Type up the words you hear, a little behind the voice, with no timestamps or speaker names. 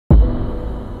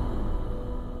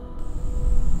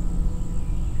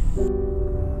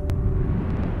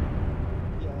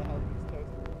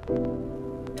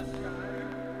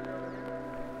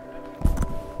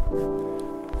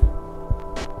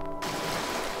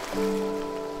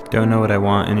Don't know what I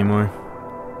want anymore.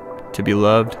 To be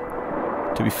loved,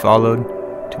 to be followed,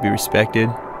 to be respected,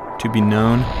 to be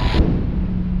known,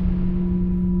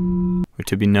 or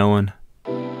to be no one.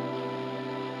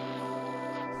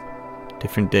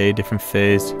 Different day, different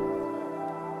phase.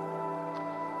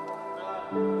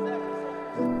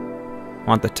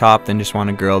 Want the top, then just want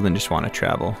a girl, then just want to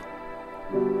travel.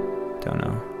 Don't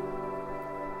know.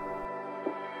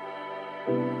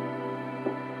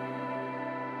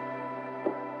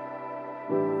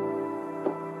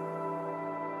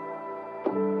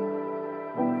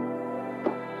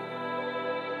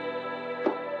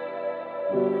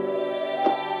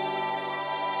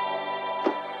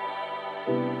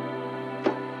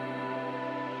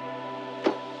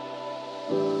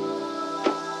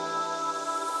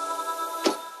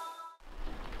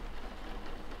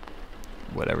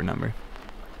 Whatever number.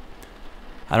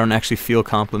 I don't actually feel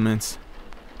compliments.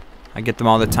 I get them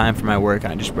all the time for my work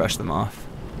and I just brush them off.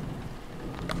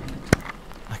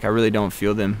 Like, I really don't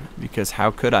feel them, because how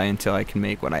could I until I can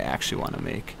make what I actually want to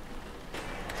make?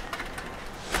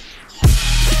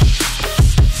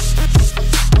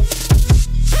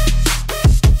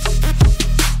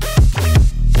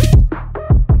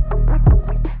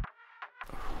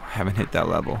 I haven't hit that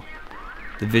level.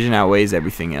 The vision outweighs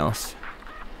everything else.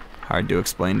 Hard to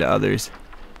explain to others.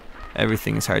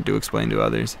 Everything is hard to explain to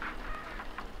others.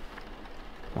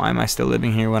 Why am I still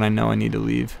living here when I know I need to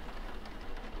leave?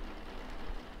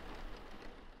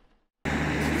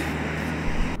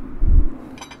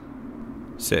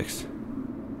 Six.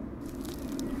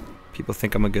 People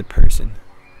think I'm a good person.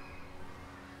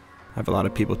 I have a lot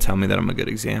of people tell me that I'm a good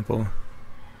example,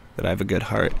 that I have a good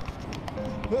heart.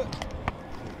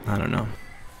 I don't know.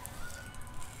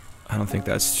 I don't think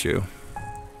that's true.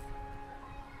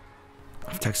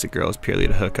 I've texted girls purely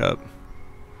to hook up.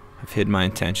 I've hid my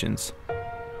intentions.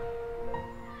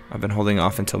 I've been holding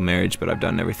off until marriage, but I've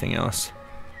done everything else.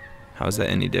 How is that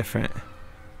any different?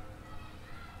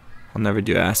 I'll never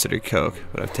do acid or coke,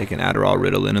 but I've taken Adderall,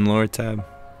 Ritalin, and Loratab.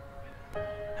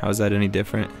 How is that any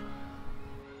different?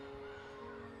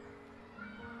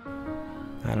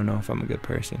 I don't know if I'm a good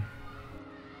person.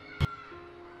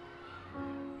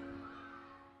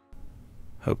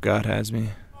 Hope God has me.